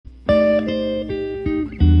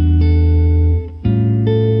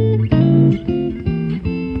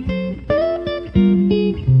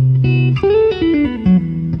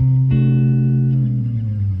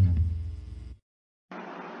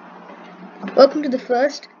Welcome to the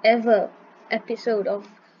first ever episode of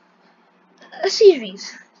a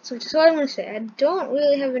series. So just what I'm going to say. I don't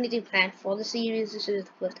really have anything planned for the series. This is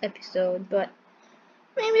the first episode, but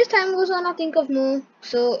maybe as time goes on I'll think of more.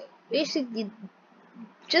 So basically,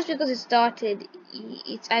 just because it started,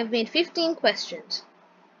 I've made 15 questions,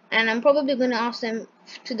 and I'm probably going to ask them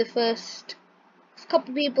to the first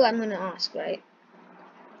couple people I'm going to ask, right?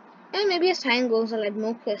 And maybe as time goes I'll add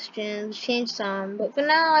more questions, change some, but for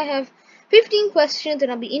now I have 15 questions and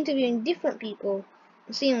I'll be interviewing different people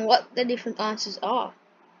and seeing what the different answers are.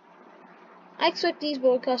 I expect these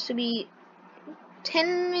broadcasts to be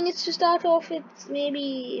 10 minutes to start off with,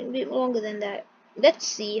 maybe a bit longer than that. Let's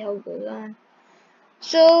see how it goes on.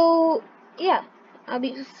 So, yeah,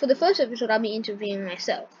 for the first episode I'll be interviewing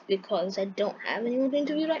myself because I don't have anyone to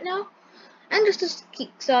interview right now. And just to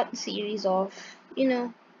kickstart the series off, yeah.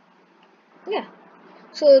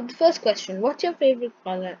 So the first question, what's your favorite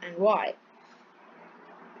color and why?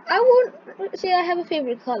 I won't say I have a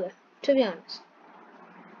favorite color, to be honest.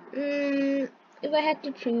 If I had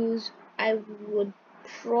to choose, I would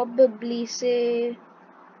probably say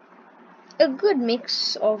a good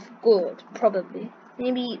mix of gold, probably.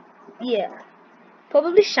 Maybe, yeah,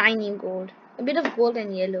 probably shiny gold. A bit of gold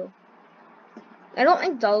and yellow. I don't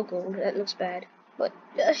like dull gold, that looks bad. But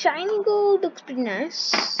a shiny gold looks pretty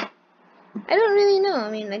nice. I don't really know. I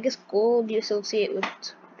mean, I guess gold you associate with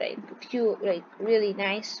pure, really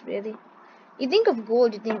nice, really. You think of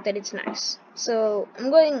gold, you think that it's nice. So I'm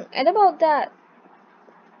going at about that.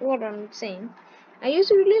 What I'm saying, I used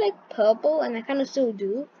to really like purple, and I kind of still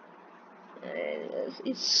do.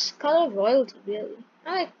 It's color of royalty, really.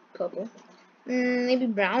 I like purple. Maybe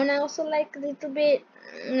brown. I also like a little bit.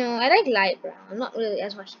 No, I like light brown, not really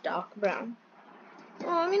as much dark brown. Oh,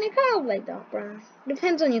 I mean, I kind of like dark brown.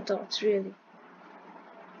 Depends on your thoughts, really.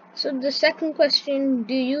 So the second question,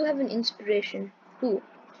 do you have an inspiration? Who?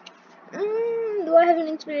 Do I have an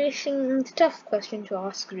inspiration? It's a tough question to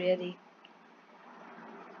ask, really.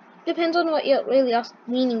 Depends on what you're really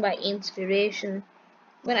meaning by inspiration.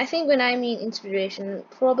 When I mean inspiration,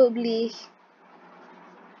 probably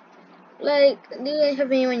like, do I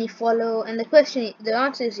have anyone you follow? And the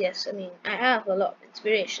answer is yes. I mean, I have a lot of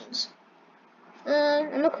inspirations.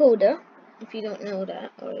 I'm a coder, if you don't know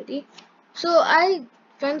that already. So I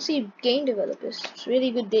fancy game developers. It's really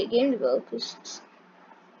good game developers.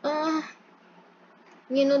 They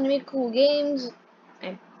make cool games.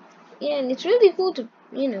 Yeah, and it's really cool to,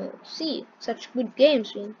 see such good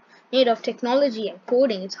games being made of technology and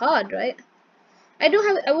coding. It's hard, right? I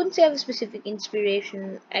wouldn't say I have a specific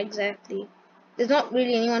inspiration exactly. There's not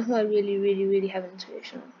really anyone who I really, really, really have an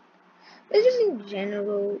inspiration on. It's just in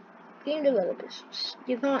general, game developers.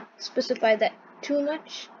 You can't specify that too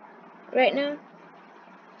much right now.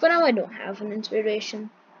 For now, I don't have an inspiration.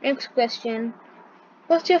 Next question.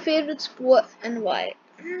 What's your favorite sport and why?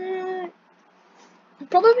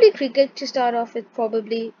 Probably cricket to start off with,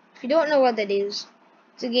 probably. If you don't know what that is,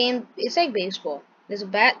 it's a game, it's like baseball. There's a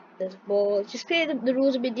bat, there's a ball, just play the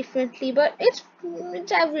rules a bit differently, but it's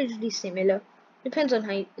averagely similar. Depends on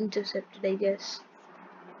how you intercept it, I guess.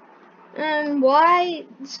 Why?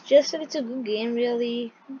 It's just that it's a good game,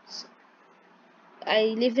 really.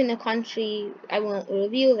 I live in a country, I won't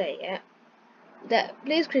reveal that yet, that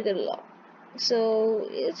plays cricket a lot. So,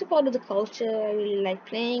 it's a part of the culture, I really like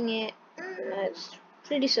playing it. It's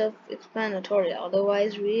pretty self-explanatory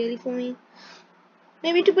otherwise, really, for me.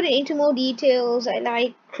 Maybe to put it into more details, I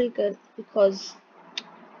like cricket because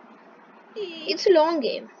it's a long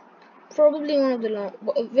game. Probably one of the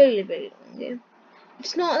a very, very long game.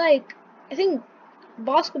 It's not like, I think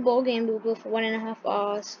basketball game will go for 1.5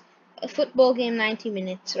 hours, a football game 90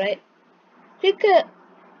 minutes, right? Cricket,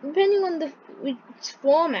 depending on which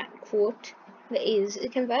format quote there is,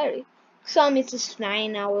 it can vary. Some it's just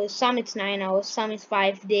 9 hours, some it's 9 hours, some it's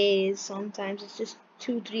 5 days, sometimes it's just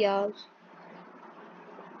 2-3 hours.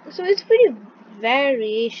 So it's pretty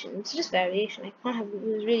variation. It's just variation. I can't have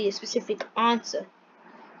really a specific answer.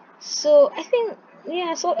 So I think,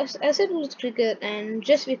 yeah, so I said it was cricket, and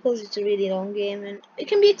just because it's a really long game and it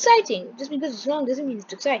can be exciting. Just because it's long doesn't mean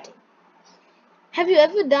it's exciting. Have you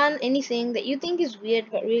ever done anything that you think is weird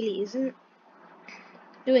but really isn't?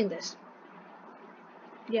 Doing this.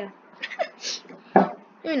 Yeah. I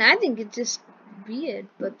mean, I think it's just weird,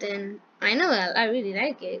 but then I know I really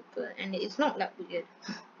like it, and it's not that weird.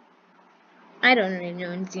 I don't really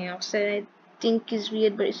know anything else that I think is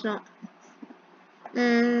weird, but it's not.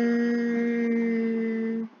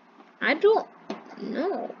 I don't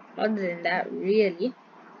know other than that, really.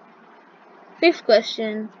 Fifth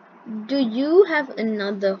question. Do you have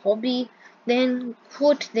another hobby than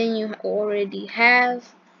you already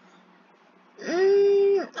have?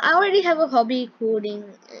 I already have a hobby coding,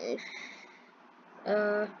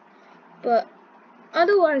 but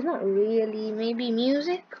otherwise not really. Maybe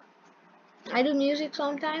music. I do music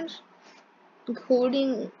sometimes.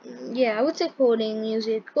 Coding, yeah, I would say coding,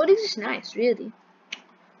 music. Coding is nice, really.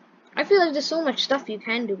 I feel like there's so much stuff you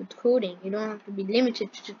can do with coding. You don't have to be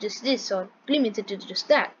limited to just this or limited to just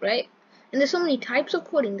that, right? And there's so many types of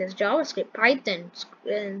coding. There's JavaScript, Python,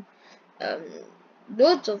 and um,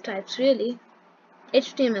 loads of types, really.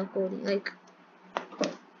 HTML coding, like,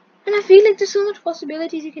 and I feel like there's so much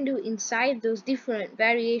possibilities you can do inside those different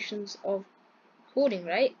variations of coding,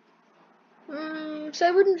 right? So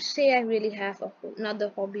I wouldn't say I really have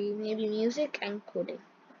another hobby. Maybe music and coding.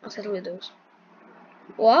 I'll settle with those.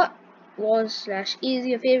 What was slash is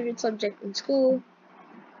your favorite subject in school?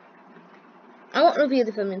 I won't reveal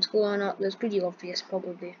if I'm in school or not. That's pretty obvious,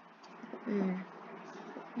 probably.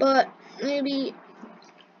 But maybe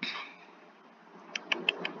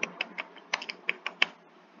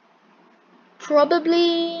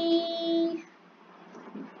probably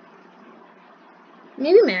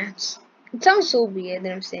maybe maths. It sounds so weird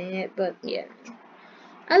that I'm saying it, but yeah.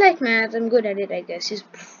 I like math. I'm good at it, I guess.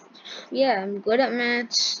 Yeah, I'm good at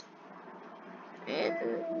maths.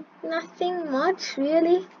 And nothing much,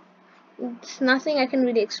 really. It's nothing I can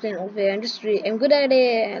really explain over here. I'm good at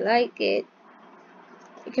it. I like it.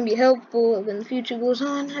 It can be helpful when the future goes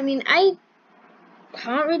on. I mean, I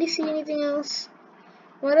can't really see anything else.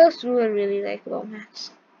 What else do I really like about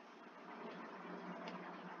maths?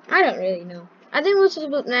 I don't really know. I think most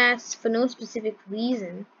about maths for no specific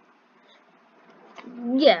reason.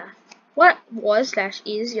 Yeah. What was slash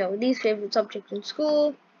is your least favorite subject in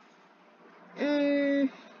school?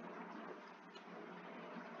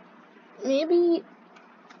 Maybe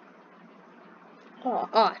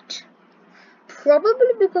art.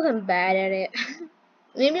 Probably because I'm bad at it.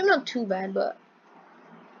 Maybe I'm not too bad, but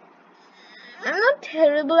I'm not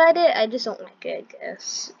terrible at it. I just don't like it, I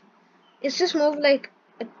guess. It's just more of like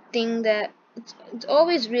a thing that it's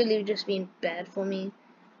always really just been bad for me.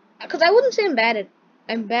 Because I wouldn't say I'm bad at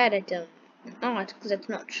art, because that's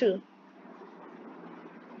not true.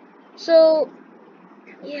 So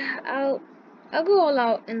yeah, I'll go all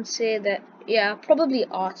out and say that yeah, probably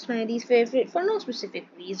art's my least favorite for no specific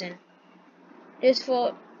reason. Just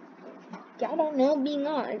for I don't know, being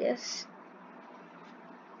art, I guess.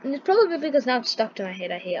 And it's probably because now it's stuck to my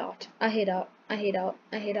head. I hate art. I hate art. I hate art.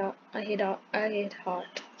 I hate art. I hate art. I hate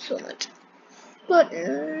art so much. But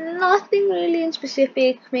nothing really in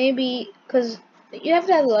specific. Maybe because you have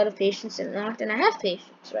to have a lot of patience in art, and I have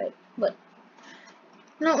patience, right? But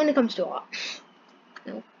not when it comes to art.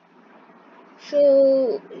 No.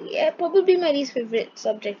 So yeah, probably my least favorite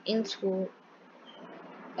subject in school,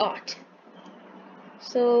 art.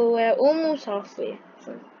 So we're almost halfway.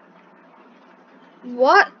 So,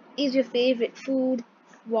 what is your favorite food?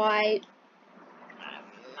 Why?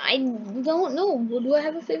 I don't know. Do I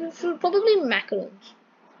have a favorite food? Probably macarons.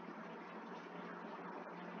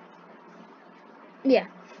 Yeah,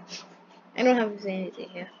 I don't have to say anything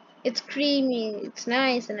here. It's creamy, it's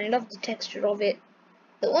nice, and I love the texture of it.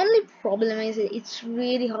 The only problem is it's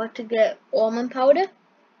really hard to get almond powder.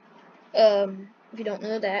 If you don't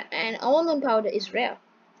know that, and almond powder is rare.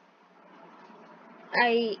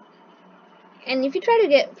 And if you try to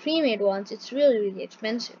get pre-made ones, it's really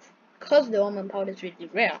expensive because the almond powder is really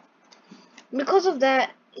rare. Because of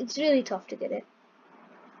that, it's really tough to get it.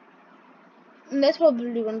 And that's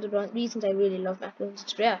probably one of the reasons I really love macarons.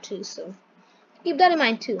 It's rare too, so keep that in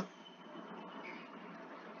mind too.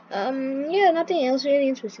 Yeah, nothing else really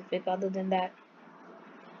in specific other than that.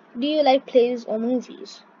 Do you like plays or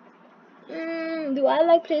movies? Do I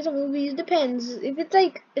like plays or movies? Depends. If it's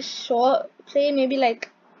like a short play, maybe like,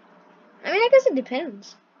 I mean, I guess it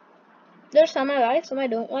depends. There's some I like, some I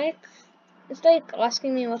don't like. It's like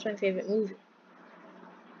asking me what's my favorite movie,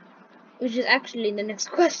 which is actually the next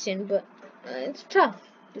question, but it's tough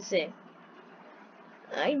to say.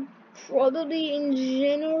 I probably in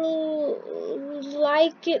general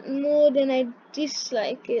like it more than I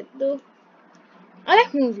dislike it, though. I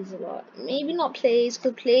like movies a lot. Maybe not plays,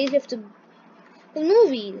 because plays you have to. The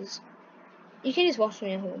movies, you can just watch them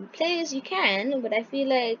at home. Plays you can, but I feel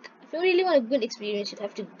like if you really want a good experience, you'd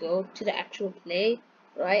have to go to the actual play,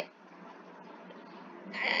 right?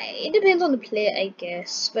 It depends on the play, I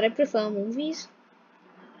guess, but I prefer movies.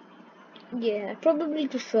 Yeah, I probably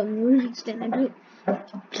prefer movies than I do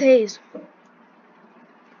plays.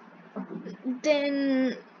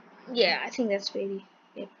 Then, yeah, I think that's really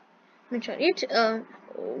it.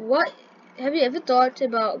 What have you ever thought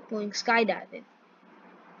about going skydiving?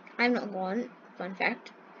 I've not gone, fun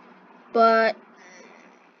fact, but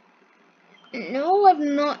no, I've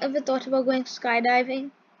not ever thought about going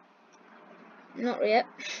skydiving. Not yet.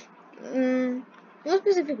 No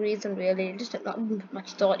specific reason really, just not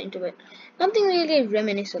much thought into it. Nothing really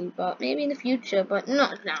reminiscent about, maybe in the future, but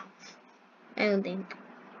not now. I don't think.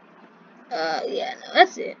 Yeah, no,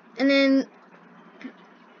 that's it. And then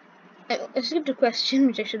I skipped a question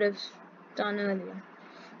which I should have done earlier.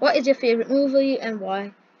 What is your favorite movie and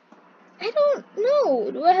why? I don't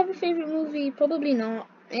know. Do I have a favorite movie? Probably not.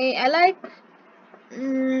 I like.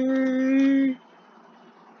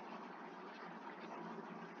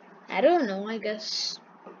 I don't know. I guess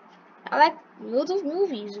I like loads of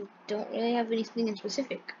movies. Don't really have anything in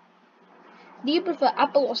specific. Do you prefer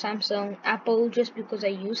Apple or Samsung? Apple just because I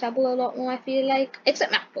use Apple a lot more, I feel like.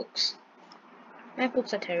 Except MacBooks.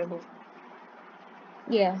 MacBooks are terrible.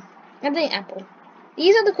 Yeah, I think Apple.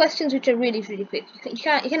 These are the questions which are really quick. You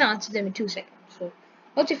can answer them in 2 seconds. So,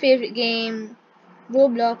 what's your favorite game?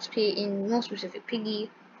 Roblox, in more specific, Piggy.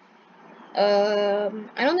 I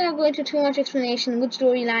don't think I'll go into too much explanation. Good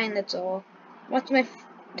storyline, that's all. What's my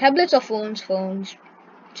tablets or phones? Phones.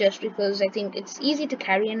 Just because I think it's easy to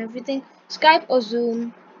carry and everything. Skype or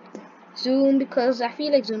Zoom? Zoom, because I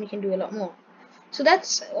feel like Zoom you can do a lot more. So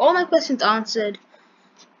that's all my questions answered.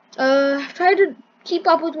 Try to keep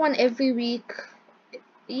up with one every week.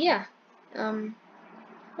 Yeah.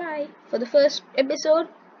 Bye. For the first episode,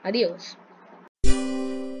 adios.